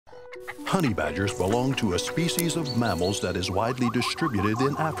Honey badgers belong to a species of mammals that is widely distributed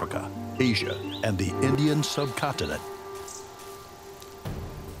in Africa, Asia, and the Indian subcontinent.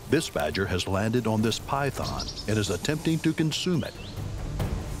 This badger has landed on this python and is attempting to consume it.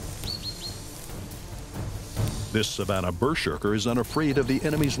 This savannah berserker is unafraid of the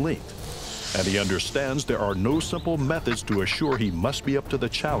enemy's length, and he understands there are no simple methods to assure he must be up to the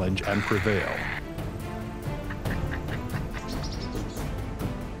challenge and prevail.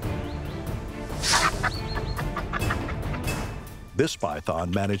 This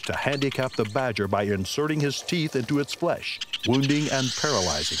python managed to handicap the badger by inserting his teeth into its flesh, wounding and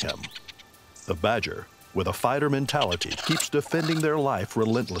paralyzing him. The badger, with a fighter mentality, keeps defending their life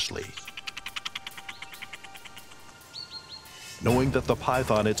relentlessly, knowing that the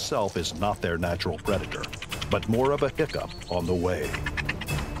python itself is not their natural predator, but more of a hiccup on the way.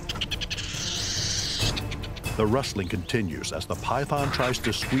 The wrestling continues as the python tries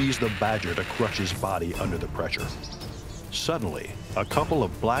to squeeze the badger to crush his body under the pressure. Suddenly, a couple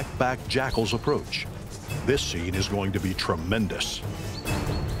of black-backed jackals approach. This scene is going to be tremendous.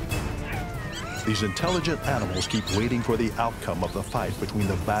 These intelligent animals keep waiting for the outcome of the fight between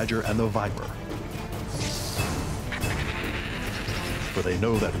the badger and the viper, for they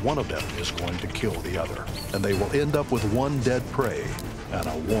know that one of them is going to kill the other, and they will end up with one dead prey and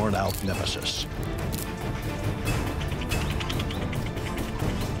a worn-out nemesis.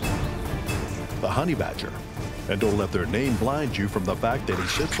 The honey badger. And don't let their name blind you from the fact that he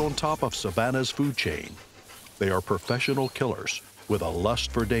sits on top of savannah's food chain. They are professional killers with a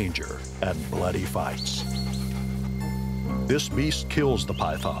lust for danger and bloody fights. This beast kills the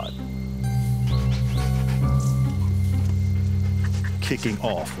python, kicking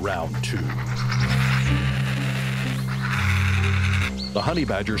off round 2. The honey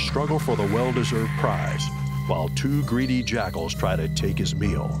badgers struggle for the well-deserved prize, while 2 greedy jackals try to take his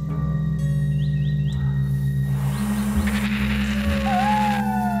meal.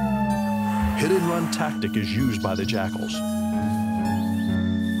 Hit-and-run tactic is used by the jackals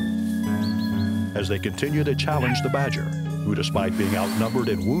as they continue to challenge the badger, who, despite being outnumbered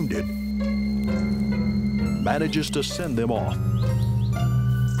and wounded, manages to send them off,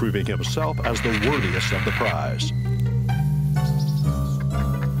 proving himself as the worthiest of the prize.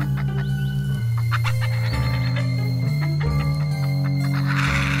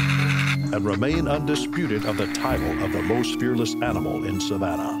 And remain undisputed of the title of the most fearless animal in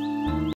savannah.